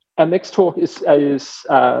our next talk is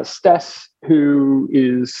Stas, who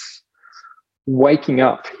is waking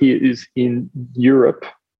up. He is in Europe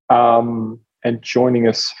and joining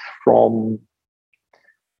us from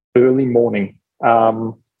early morning.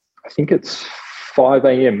 I think it's 5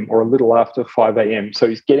 a.m. or a little after 5 a.m. So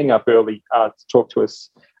he's getting up early to talk to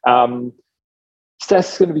us.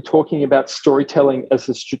 Stas is going to be talking about storytelling as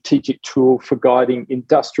a strategic tool for guiding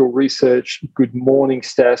industrial research. Good morning,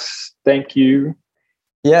 Stas. Thank you.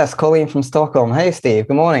 Yes, Colleen from Stockholm. Hey, Steve.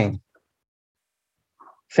 Good morning.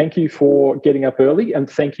 Thank you for getting up early, and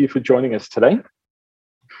thank you for joining us today.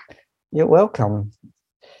 You're welcome.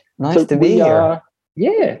 Nice to be here.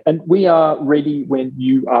 Yeah, and we are ready when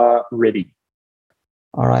you are ready.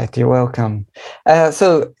 All right, you're welcome.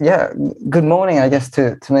 Good morning, I guess,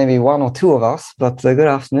 to maybe one or two of us, but good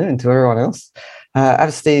afternoon to everyone else.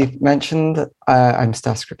 As Steve mentioned, I'm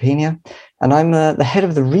Stas Skrapenia, and I'm the head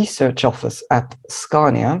of the research office at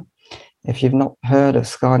Scania. If you've not heard of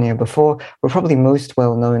Scania before, we're probably most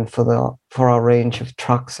well known for our range of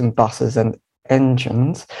trucks and buses and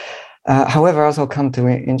engines. However, as I'll come to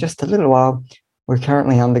in just a little while, we're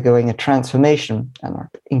currently undergoing a transformation and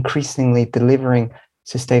are increasingly delivering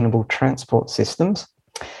sustainable transport systems.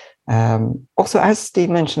 Also, as Steve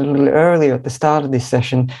mentioned a little earlier at the start of this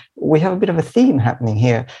session, we have a bit of a theme happening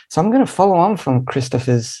here. So I'm going to follow on from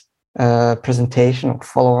Christopher's presentation, or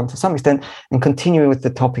follow on to some extent, and continue with the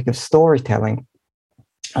topic of storytelling.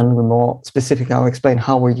 And more specifically, I'll explain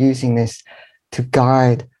how we're using this to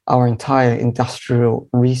guide our entire industrial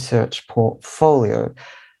research portfolio.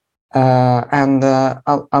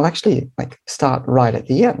 I'll actually start right at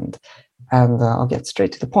the end. And I'll get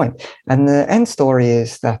straight to the point. And the end story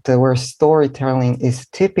is that where storytelling is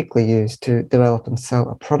typically used to develop and sell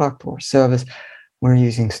a product or service, we're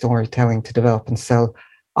using storytelling to develop and sell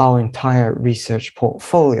our entire research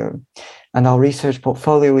portfolio. And our research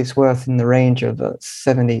portfolio is worth in the range of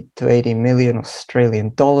 70 to 80 million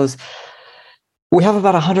Australian dollars. We have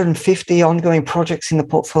about 150 ongoing projects in the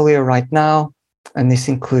portfolio right now, and this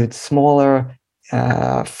includes smaller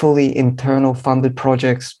fully internal funded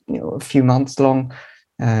projects, a few months long,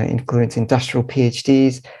 includes industrial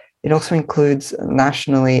PhDs. It also includes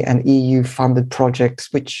nationally and EU funded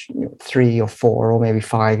projects, which 3 or 4 or maybe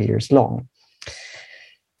 5 years long.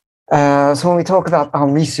 So when we talk about our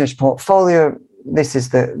research portfolio, this is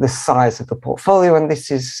the size of the portfolio, and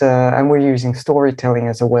this is and we're using storytelling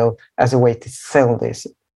as a way to sell this.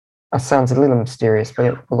 That sounds a little mysterious, but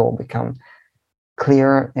it will all become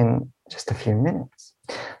clearer in just a few minutes.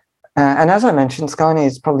 And as I mentioned, Scania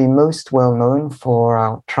is probably most well known for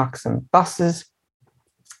our trucks and buses.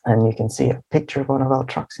 And you can see a picture of one of our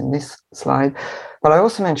trucks in this slide. But I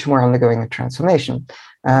also mentioned we're undergoing a transformation.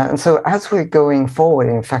 And so as we're going forward,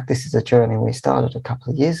 in fact, this is a journey we started a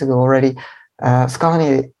couple of years ago already,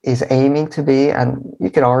 Scania is aiming to be, and you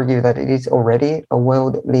could argue that it is already, a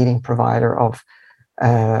world-leading provider of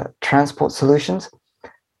transport solutions.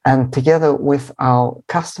 And together with our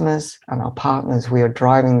customers and our partners, we are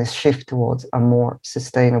driving this shift towards a more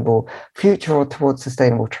sustainable future, or towards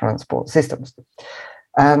sustainable transport systems.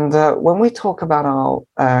 And when we talk about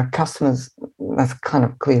our customers, that's kind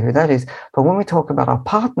of clear who that is. But when we talk about our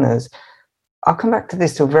partners, I'll come back to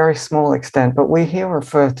this to a very small extent, but we here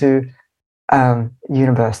refer to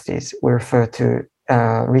universities, we refer to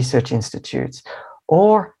research institutes,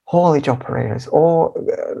 or haulage operators, or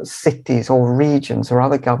cities, or regions, or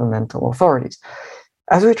other governmental authorities.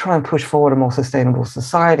 As we try and push forward a more sustainable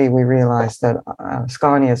society, we realize that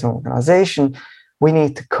Scania as an organization, we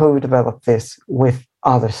need to co-develop this with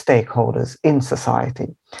other stakeholders in society.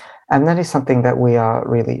 And that is something that we are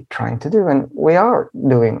really trying to do, and we are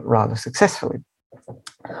doing rather successfully.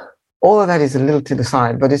 All of that is a little to the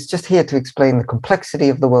side, but it's just here to explain the complexity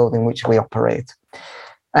of the world in which we operate.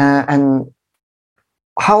 And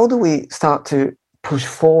how do we start to push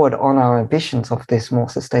forward on our ambitions of this more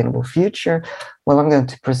sustainable future? Well, I'm going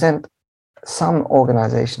to present some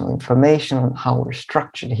organizational information on how we're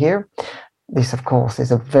structured here. This, of course,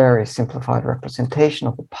 is a very simplified representation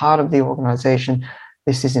of a part of the organization.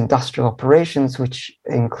 This is industrial operations, which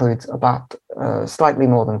includes about slightly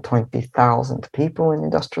more than 20,000 people in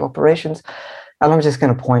industrial operations. And I'm just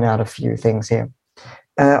going to point out a few things here.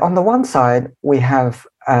 On the one side, we have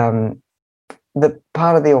the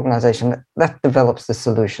part of the organization that develops the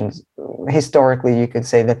solutions. Historically, you could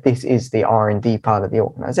say that this is the R&D part of the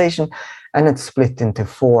organization, and it's split into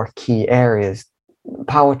 4 key areas: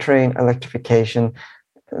 powertrain, electrification,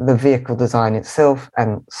 the vehicle design itself,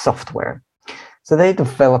 and software. So they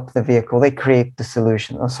develop the vehicle, they create the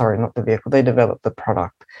solution. Oh, sorry, not the vehicle. They develop the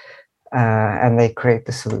product, and they create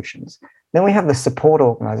the solutions. Then we have the support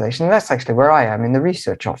organization. And that's actually where I am, in the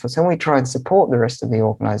research office. And we try and support the rest of the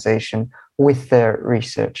organization with their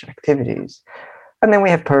research activities. And then we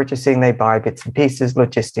have purchasing. They buy bits and pieces,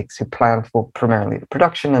 logistics, who plan for primarily the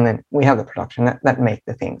production. And then we have the production that make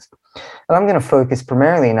the things. And I'm going to focus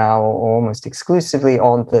primarily now, or almost exclusively,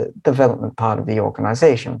 on the development part of the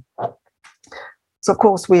organization. So, of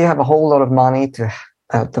course, we have a whole lot of money to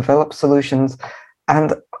develop solutions,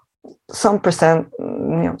 and some percent,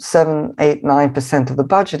 7, 8, 9% of the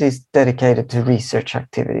budget is dedicated to research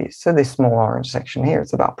activities. So this small orange section here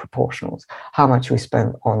is about proportionals, how much we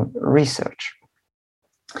spend on research.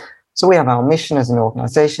 So we have our mission as an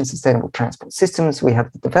organization, Sustainable Transport Systems. We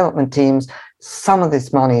have the development teams. Some of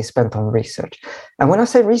this money is spent on research. And when I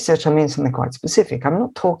say research, I mean something quite specific. I'm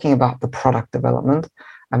not talking about the product development.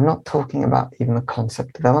 I'm not talking about even the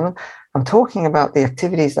concept development. I'm talking about the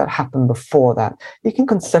activities that happen before that. You can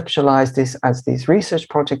conceptualize this as these research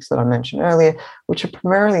projects that I mentioned earlier, which are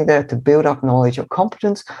primarily there to build up knowledge or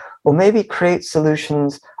competence, or maybe create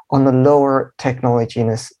solutions on the lower technology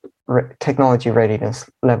readiness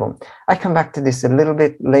level. I come back to this a little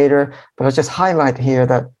bit later, but I'll just highlight here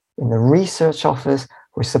that in the research office,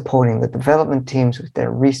 we're supporting the development teams with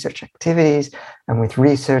their research activities. And with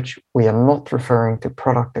research, we are not referring to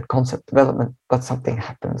product or concept development, but something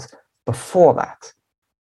happens before that.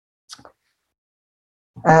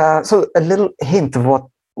 So a little hint of what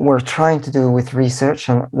we're trying to do with research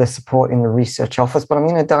and the support in the research office, but I'm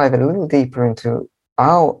going to dive a little deeper into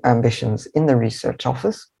our ambitions in the research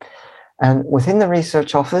office. And within the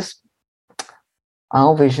research office,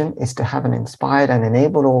 our vision is to have an inspired and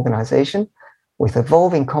enabled organization with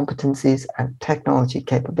evolving competencies and technology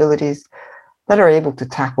capabilities that are able to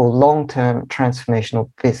tackle long-term transformational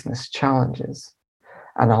business challenges.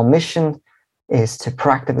 And our mission is to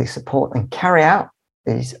proactively support and carry out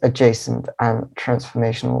these adjacent and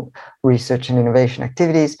transformational research and innovation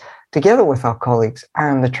activities together with our colleagues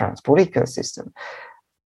and the transport ecosystem.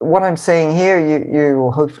 What I'm saying here, you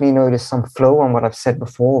will hopefully notice some flow on what I've said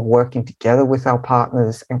before, of working together with our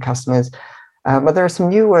partners and customers. But there are some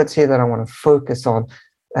new words here that I want to focus on,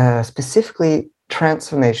 specifically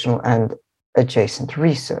transformational and adjacent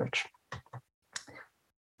research.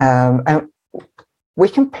 And we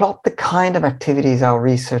can plot the kind of activities our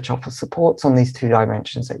research office supports on these two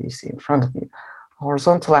dimensions that you see in front of you.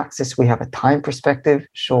 Horizontal axis, we have a time perspective,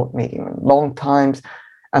 short, medium, and long times.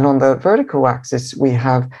 And on the vertical axis, we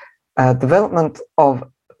have development of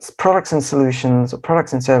products and solutions, or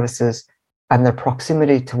products and services, and their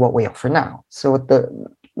proximity to what we offer now. So at the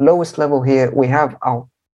lowest level here, we have our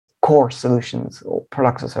core solutions or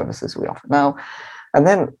products or services we offer now. And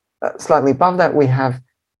then slightly above that, we have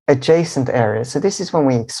adjacent areas. So this is when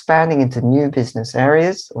we're expanding into new business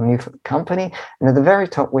areas or new for the company. And at the very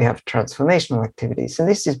top, we have transformational activities. And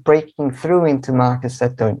this is breaking through into markets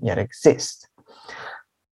that don't yet exist.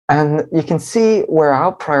 And you can see where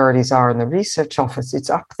our priorities are in the research office. It's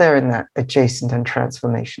up there in that adjacent and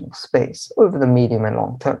transformational space over the medium and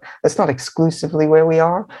long term. That's not exclusively where we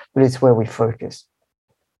are, but it's where we focus.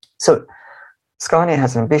 So Scania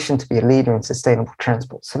has an ambition to be a leader in sustainable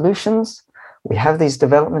transport solutions. We have these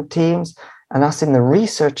development teams, and us in the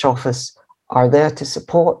research office are there to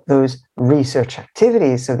support those research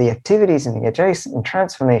activities. So the activities in the adjacent and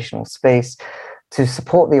transformational space to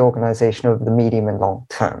support the organization over the medium and long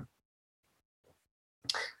term.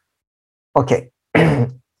 Okay,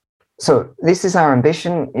 so this is our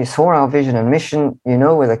ambition. You saw our vision and mission. You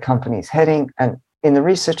know where the company is heading. And in the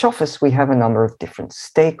research office, we have a number of different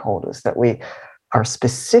stakeholders that we are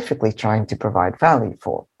specifically trying to provide value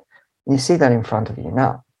for. You see that in front of you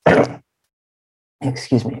now.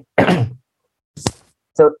 Excuse me.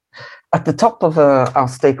 So at the top of our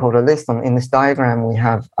stakeholder list in this diagram, we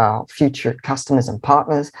have our future customers and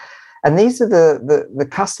partners. And these are the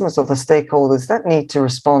customers or the stakeholders that need to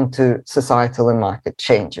respond to societal and market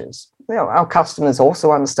changes. Our customers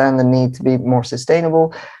also understand the need to be more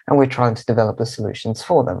sustainable, and we're trying to develop the solutions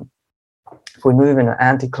for them. If we move in an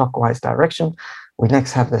anti-clockwise direction, we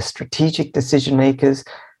next have the strategic decision makers.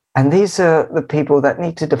 And these are the people that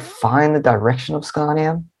need to define the direction of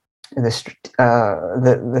Scania,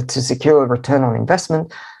 to secure a return on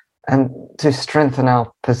investment and to strengthen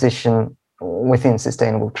our position within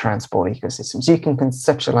sustainable transport ecosystems. You can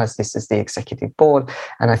conceptualize this as the executive board.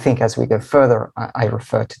 And I think as we go further, I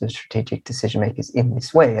refer to the strategic decision makers in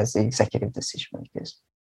this way as the executive decision makers.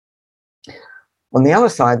 On the other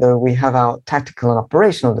side, though, we have our tactical and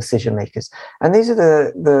operational decision makers. And these are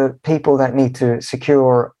the people that need to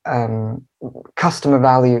secure customer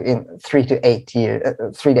value in 3 to 8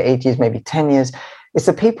 years, maybe 10 years. It's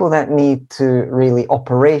the people that need to really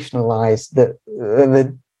operationalize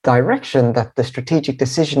the direction that the strategic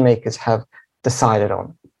decision makers have decided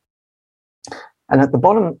on. And at the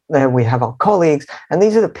bottom there, we have our colleagues, and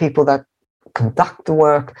these are the people that conduct the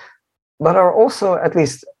work, but are also, at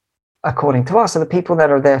least according to us, are the people that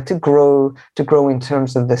are there to grow in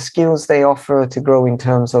terms of the skills they offer, to grow in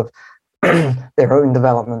terms of their own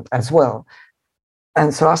development as well.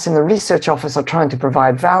 And so us in the research office are trying to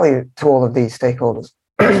provide value to all of these stakeholders.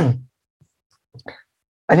 And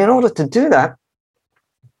in order to do that,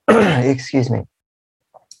 excuse me,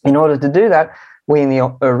 in order to do that, we in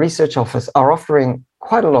the research office are offering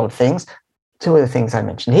quite a lot of things. Two of the things I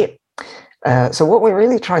mentioned here. So what we're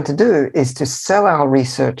really trying to do is to sell our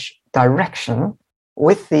research direction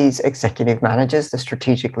with these executive managers, the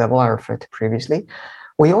strategic level I referred to previously.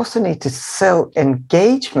 We also need to sell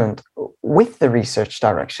engagement with the research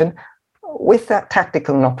direction with that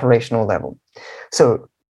tactical and operational level. So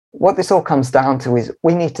what this all comes down to is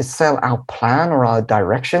we need to sell our plan or our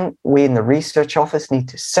direction. We in the research office need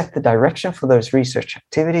to set the direction for those research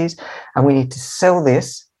activities, and we need to sell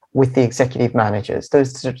this with the executive managers,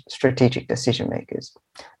 those strategic decision makers.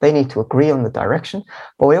 They need to agree on the direction,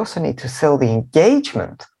 but we also need to sell the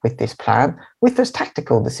engagement with this plan with those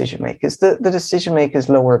tactical decision makers, the decision makers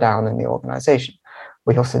lower down in the organization.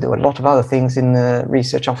 We also do a lot of other things in the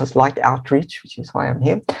research office, like outreach, which is why I'm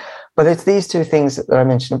here. But it's these two things that I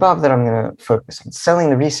mentioned above that I'm going to focus on: selling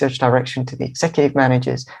the research direction to the executive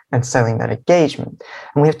managers and selling that engagement.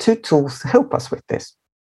 And we have two tools to help us with this.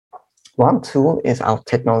 One tool is our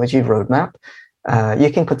technology roadmap.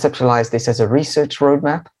 You can conceptualize this as a research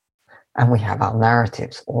roadmap, and we have our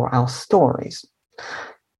narratives or our stories.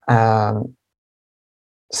 So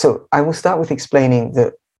I will start with explaining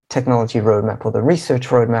the technology roadmap or the research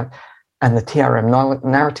roadmap, and the TRM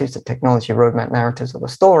narratives, the technology roadmap narratives or the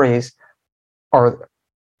stories are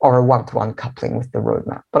a one-to-one coupling with the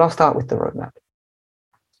roadmap. But I'll start with the roadmap.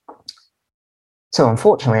 So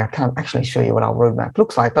unfortunately, I can't actually show you what our roadmap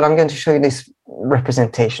looks like, but I'm going to show you this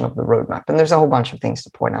representation of the roadmap. And there's a whole bunch of things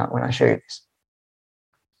to point out when I show you this.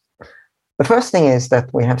 The first thing is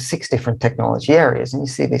that we have 6 different technology areas, and you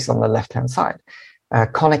see this on the left-hand side: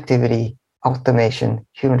 connectivity, automation,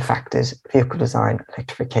 human factors, vehicle design,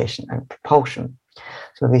 electrification, and propulsion.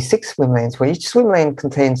 So these 6 swim lanes, where each swim lane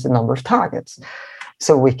contains a number of targets.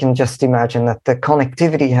 So we can just imagine that the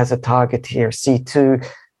connectivity has a target here, C2,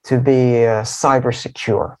 to be cyber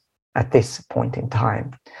secure at this point in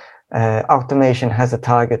time. Automation has a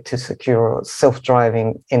target to secure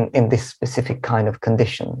self-driving in this specific kind of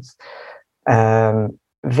conditions.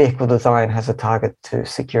 Vehicle design has a target to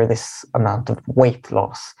secure this amount of weight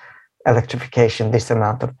loss. Electrification, this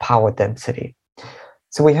amount of power density.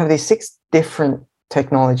 So we have these 6 different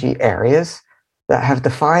technology areas that have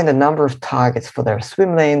defined a number of targets for their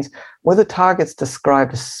swim lanes, where the targets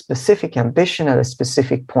describe a specific ambition at a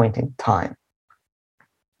specific point in time.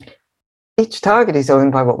 Each target is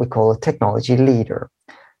owned by what we call a technology leader.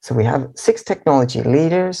 So we have 6 technology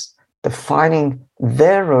leaders defining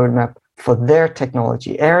their roadmap for their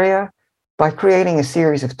technology area by creating a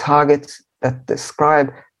series of targets that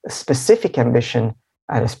describe a specific ambition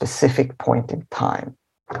at a specific point in time.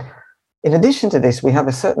 In addition to this, we have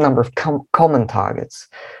a certain number of common targets.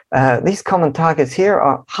 These common targets here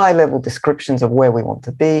are high-level descriptions of where we want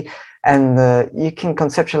to be, and you can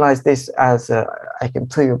conceptualize this as, I can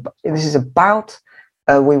tell you, this is about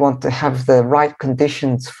we want to have the right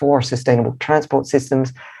conditions for sustainable transport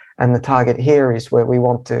systems, and the target here is where we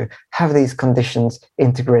want to have these conditions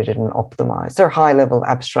integrated and optimized. They're high-level,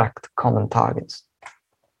 abstract, common targets.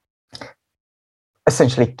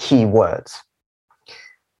 Essentially keywords.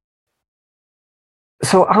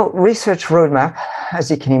 So our research roadmap,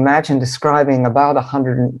 as you can imagine, describing about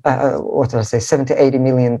 $70 to $80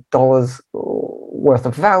 million worth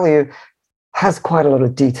of value, has quite a lot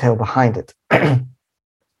of detail behind it.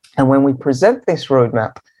 And when we present this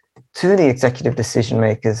roadmap to the executive decision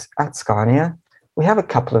makers at Scania, we have a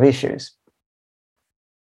couple of issues.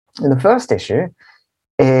 And the first issue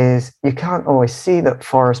is you can't always see the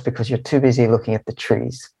forest because you're too busy looking at the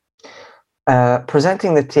trees.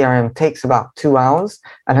 Presenting the TRM takes about 2 hours,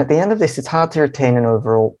 and at the end of this, it's hard to retain an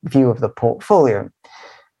overall view of the portfolio.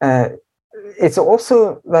 It's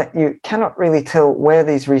also that you cannot really tell where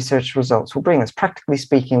these research results will bring us. Practically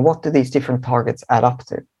speaking, what do these different targets add up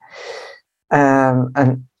to?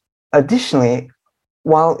 And additionally,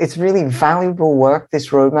 while it's really valuable work, this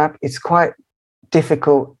roadmap, it's quite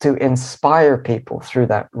difficult to inspire people through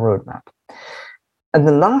that roadmap. And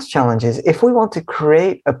the last challenge is, if we want to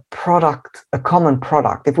create a product, a common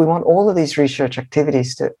product, if we want all of these research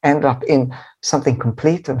activities to end up in something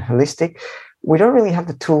complete and holistic, we don't really have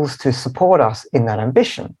the tools to support us in that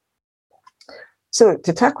ambition. So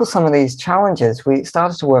to tackle some of these challenges, we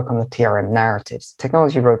started to work on the TRM narratives,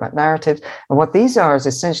 technology roadmap narratives. And what these are is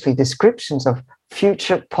essentially descriptions of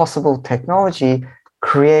future possible technology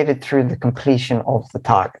created through the completion of the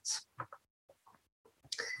targets.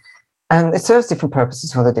 And it serves different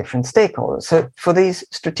purposes for the different stakeholders. So for these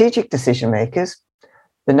strategic decision makers,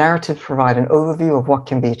 the narratives provide an overview of what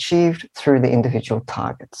can be achieved through the individual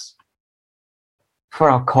targets. For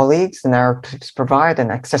our colleagues, the narratives provide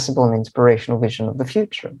an accessible and inspirational vision of the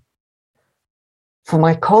future. For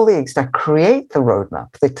my colleagues that create the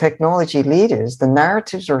roadmap, the technology leaders, the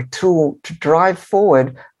narratives are a tool to drive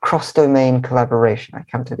forward cross-domain collaboration. I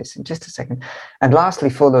come to this in just a second. And lastly,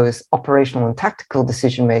 for those operational and tactical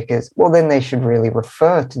decision makers, well, then they should really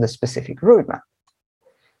refer to the specific roadmap.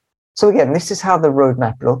 So again, this is how the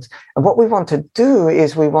roadmap looks. And what we want to do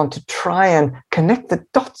is we want to try and connect the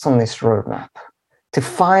dots on this roadmap to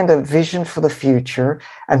find a vision for the future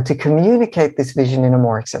and to communicate this vision in a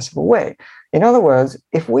more accessible way. In other words,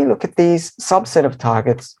 if we look at these subset of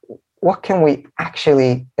targets, what can we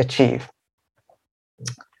actually achieve?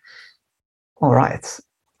 All right.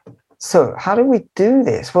 So how do we do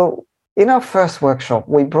this? Well, in our first workshop,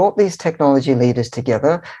 we brought these technology leaders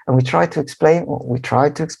together and we tried to explain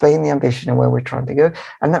the ambition and where we're trying to go.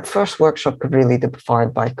 And that first workshop could really be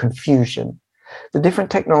defined by confusion. The different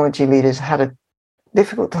technology leaders had a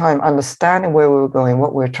difficult time understanding where we were going,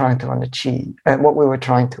 what we were trying to achieve, and what we were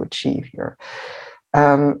trying to achieve here.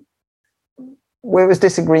 There was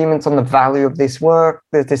disagreements on the value of this work.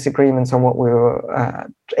 There's disagreements on what we were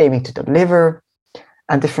aiming to deliver,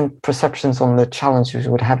 and different perceptions on the challenges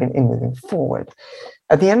we would have in moving forward.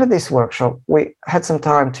 At the end of this workshop, we had some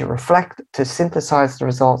time to reflect, to synthesize the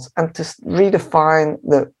results, and to redefine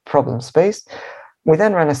the problem space. We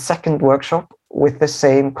then ran a second workshop with the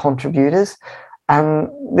same contributors. And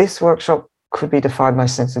this workshop could be defined by a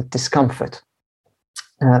sense of discomfort.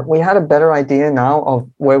 We had a better idea now of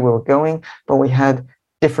where we were going, but we had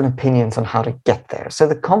different opinions on how to get there. So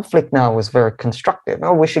the conflict now was very constructive.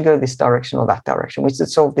 Oh, we should go this direction or that direction. We should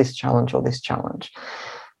solve this challenge or this challenge.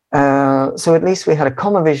 So at least we had a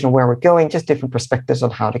common vision of where we're going, just different perspectives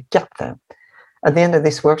on how to get there. At the end of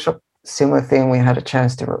this workshop, similar thing, we had a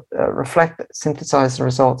chance to reflect, synthesize the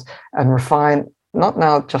results, and refine not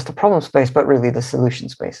now just the problem space, but really the solution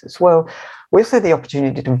space as well. We also had the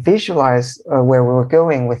opportunity to visualize where we were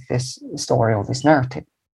going with this story or this narrative.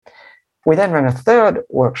 We then ran a third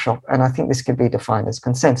workshop, and I think this could be defined as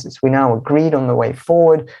consensus. We now agreed on the way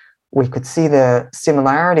forward. We could see the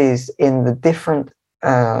similarities in the different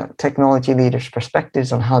technology leaders'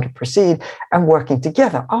 perspectives on how to proceed and working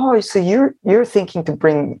together. Oh, so you're thinking to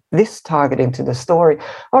bring this target into the story.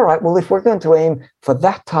 All right, well, if we're going to aim for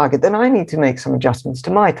that target, then I need to make some adjustments to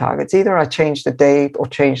my targets. Either I change the date or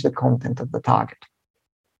change the content of the target.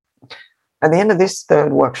 At the end of this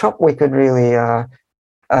third workshop, we could really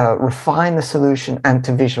refine the solution and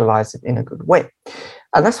to visualize it in a good way.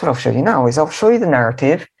 And that's what I'll show you now, is I'll show you the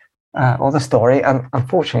narrative or the story. And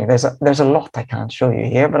unfortunately, there's a lot I can't show you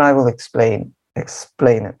here, but I will explain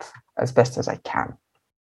it as best as I can.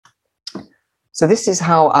 So this is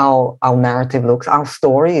how our narrative looks. Our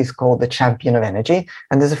story is called The Champion of Energy,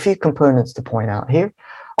 and there's a few components to point out here.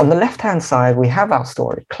 On the left-hand side, we have our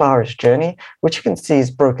story, Clara's Journey, which you can see is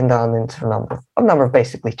broken down into a number of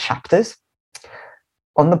basically chapters.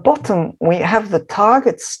 On the bottom, we have the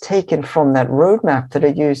targets taken from that roadmap that are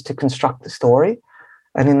used to construct the story.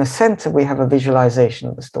 And in the center, we have a visualization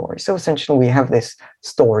of the story. So essentially, we have this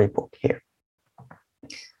storybook here.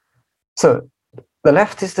 So the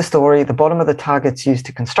left is the story, the bottom of the targets used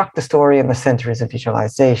to construct the story, and the center is a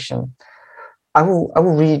visualization. I will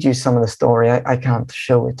read you some of the story. I can't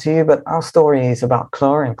show it to you, but our story is about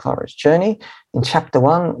Clara and Clara's journey. In chapter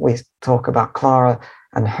 1, we talk about Clara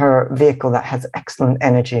and her vehicle that has excellent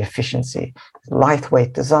energy efficiency,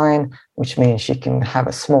 lightweight design, which means she can have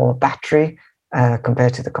a smaller battery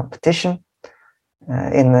compared to the competition.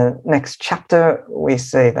 In the next chapter, we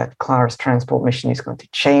say that Clara's transport mission is going to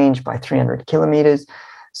change by 300 kilometers,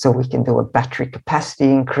 so we can do a battery capacity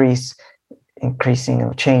increasing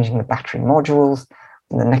or changing the battery modules.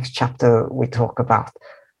 In the next chapter, we talk about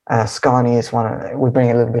Scania is we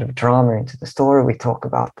bring a little bit of drama into the story. We talk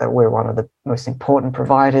about that we're one of the most important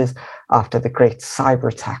providers after the great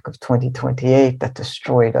cyber attack of 2028 that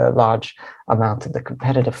destroyed a large amount of the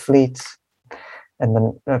competitive fleets. And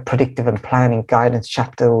the predictive and planning guidance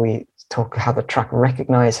chapter, we talk how the truck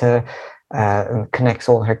recognizes her and connects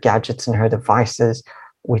all her gadgets and her devices.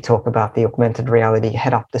 We talk about the augmented reality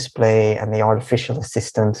head-up display and the artificial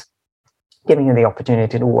assistant, giving her the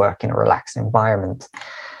opportunity to work in a relaxed environment.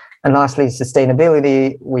 And lastly,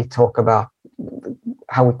 sustainability, we talk about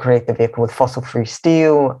how we create the vehicle with fossil-free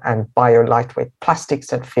steel and bio-lightweight plastics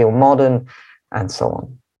that feel modern, and so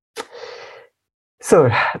on. So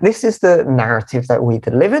this is the narrative that we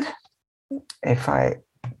delivered. If I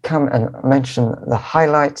come and mention the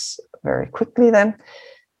highlights very quickly, then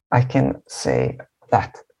I can say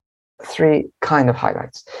that 3 kind of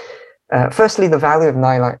highlights. Firstly, the value of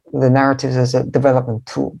the narratives as a development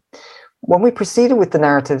tool. When we proceeded with the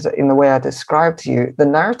narratives in the way I described to you, the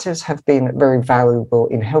narratives have been very valuable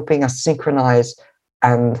in helping us synchronize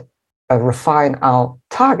and refine our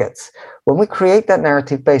targets. When we create that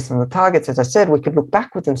narrative based on the targets, as I said, we could look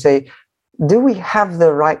backwards and say, do we have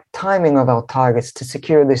the right timing of our targets to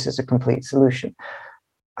secure this as a complete solution?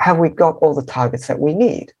 Have we got all the targets that we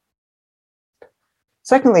need?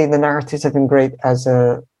 Secondly, the narratives have been great as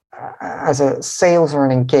a sales or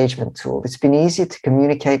an engagement tool. It's been easy to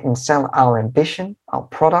communicate and sell our ambition, our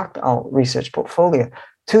product, our research portfolio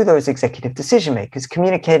to those executive decision makers.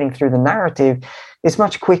 Communicating through the narrative is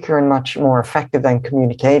much quicker and much more effective than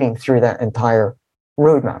communicating through that entire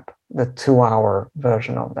roadmap, the 2-hour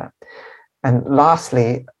version of that. And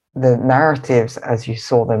lastly, the narratives, as you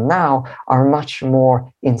saw them now, are much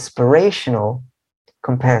more inspirational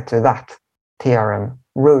compared to that TRM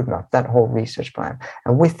roadmap, that whole research plan.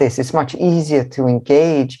 And with this, it's much easier to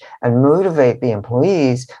engage and motivate the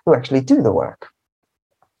employees who actually do the work.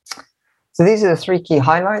 So these are the 3 key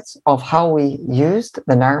highlights of how we used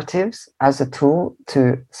the narratives as a tool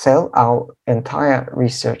to sell our entire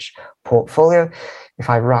research portfolio. If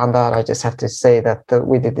I round out, I just have to say that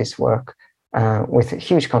we did this work with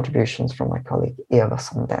huge contributions from my colleague Eva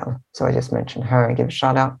Sandell. So I just mentioned her and give a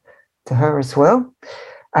shout out to her as well.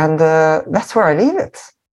 And that's where I leave it.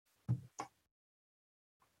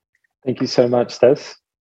 Thank you so much, Stas.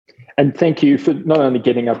 And thank you for not only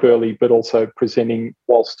getting up early, but also presenting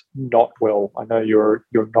whilst not well. I know you're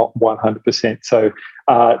not 100%. So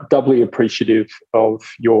doubly appreciative of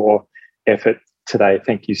your effort today.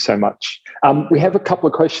 Thank you so much. We have a couple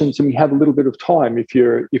of questions and we have a little bit of time if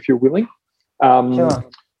you're willing. Sure.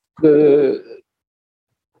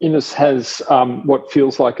 Ines has what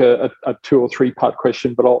feels like a 2 or 3 part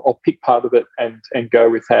question, but I'll pick part of it and go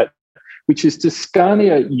with that, which is, does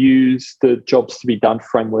Scania use the jobs to be done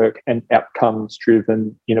framework and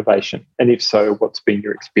outcomes-driven innovation? And if so, what's been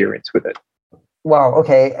your experience with it? Wow,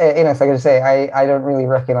 okay. Ines, I got to say, I don't really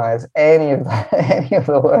recognize any of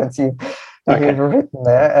the words you've written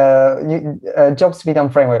there. Jobs to be done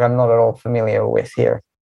framework, I'm not at all familiar with here.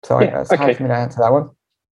 So it's hard for me to answer that one.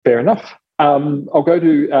 Fair enough. I'll go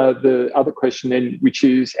to the other question then, which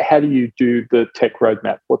is, how do you do the tech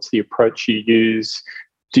roadmap? What's the approach you use?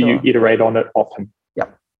 Do you iterate on it often?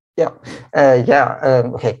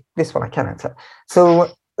 Okay, this one I can answer. So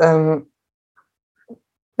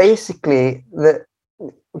basically, we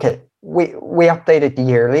update it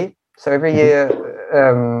yearly. So every year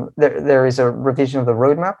there is a revision of the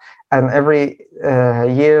roadmap, and every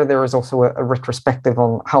year there is also a retrospective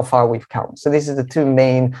on how far we've come. So these are the 2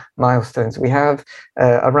 main milestones we have.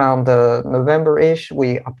 Around November-ish,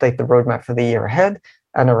 we update the roadmap for the year ahead,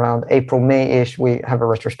 and around April, May-ish, we have a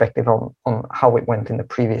retrospective on how it went in the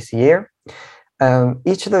previous year.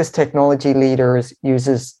 Each of those technology leaders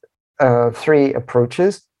uses 3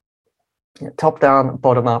 approaches: top-down,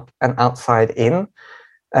 bottom-up, and outside-in.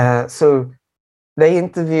 So they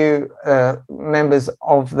interview members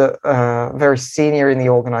of the very senior in the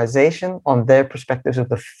organization on their perspectives of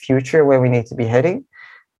the future, where we need to be heading.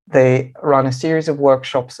 They run a series of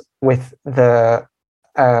workshops with the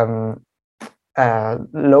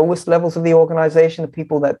lowest levels of the organization, the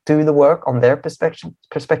people that do the work, on their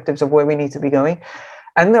perspectives of where we need to be going.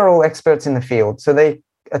 And they're all experts in the field. So they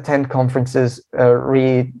attend conferences,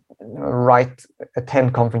 read, write,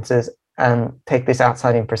 attend conferences, and take this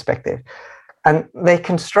outside-in perspective. And they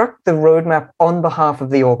construct the roadmap on behalf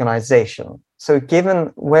of the organization. So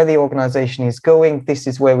given where the organization is going, this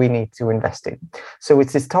is where we need to invest in. So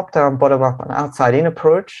it's this top-down, bottom-up, and outside-in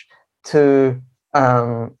approach to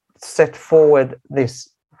set forward this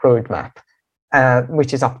roadmap,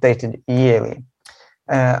 which is updated yearly.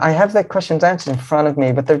 I have the questions answered in front of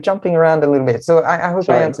me, but they're jumping around a little bit. So I hope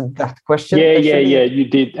I answered that question. Yeah, you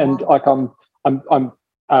did. And like I'm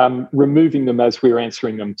removing them as we're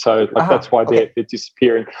answering them. So that's why they're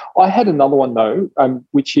disappearing. I had another one though,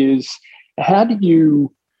 which is, how do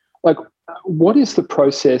you, what is the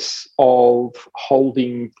process of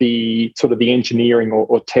holding the sort of the engineering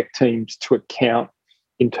or tech teams to account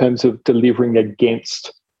in terms of delivering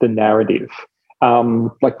against the narrative?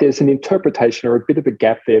 There's an interpretation or a bit of a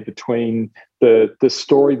gap there between the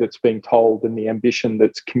story that's being told and the ambition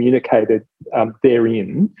that's communicated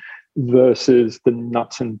therein versus the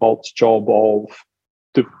nuts and bolts job of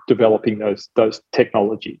developing those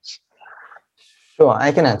technologies? Sure,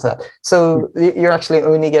 I can answer that. So you're actually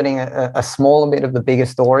only getting a small bit of the bigger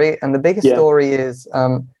story, and the bigger story is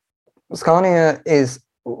Scania is.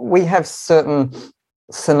 We have certain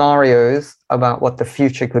scenarios about what the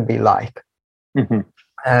future could be like. Mm-hmm.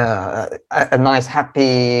 A nice,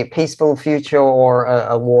 happy, peaceful future, or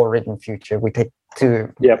a war-ridden future. We take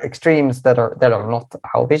two extremes that are not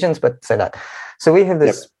our visions, but say that. So we have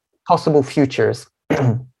this possible futures.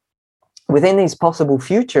 Within these possible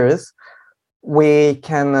futures, we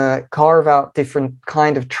can carve out different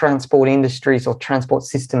kind of transport industries or transport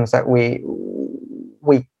systems that we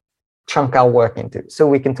chunk our work into. So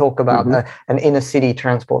we can talk about an inner city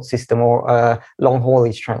transport system or a long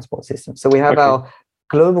haulage transport system. So we have our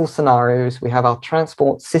global scenarios, we have our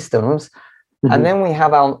transport systems, and then we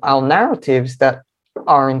have our narratives that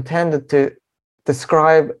are intended to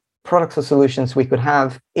describe products or solutions we could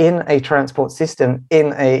have in a transport system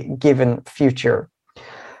in a given future.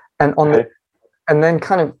 And and then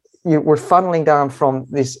kind of we're funneling down from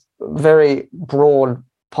this very broad,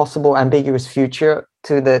 possible, ambiguous future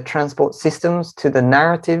to the transport systems, to the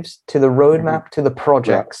narratives, to the roadmap, to the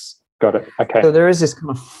projects. Got it. Okay. So there is this kind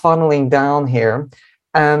of funneling down here.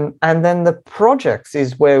 And then the projects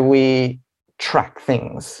is where we track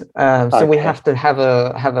things. So we have to have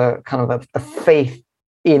a kind of a faith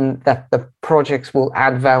in that the projects will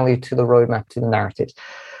add value to the roadmap, to the narratives.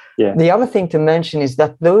 Yeah. The other thing to mention is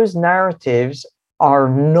that those narratives are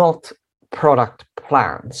not product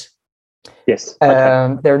plans. Yes.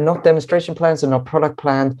 They're not demonstration plans, they're not product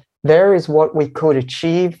plans. There is what we could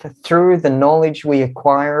achieve through the knowledge we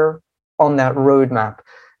acquire on that roadmap.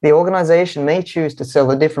 The organization may choose to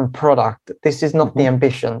sell a different product. This is not the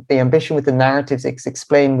ambition. The ambition with the narratives is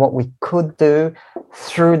explain what we could do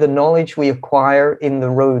through the knowledge we acquire in the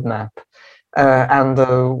roadmap. And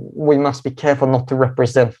we must be careful not to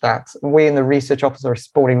represent that. We in the research office are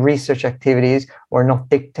supporting research activities. We're not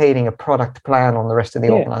dictating a product plan on the rest of the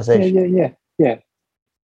organization. Yeah.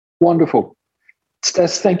 Wonderful.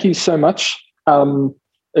 Stas, thank you so much.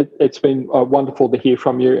 It's been wonderful to hear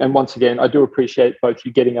from you. And once again, I do appreciate both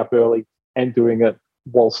you getting up early and doing it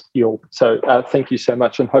whilst ill. So thank you so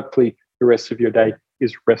much. And hopefully the rest of your day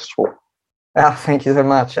is restful. Thank you so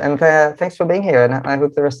much. And thanks for being here. And I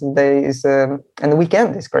hope the rest of the day is and the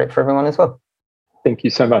weekend is great for everyone as well. Thank you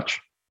so much.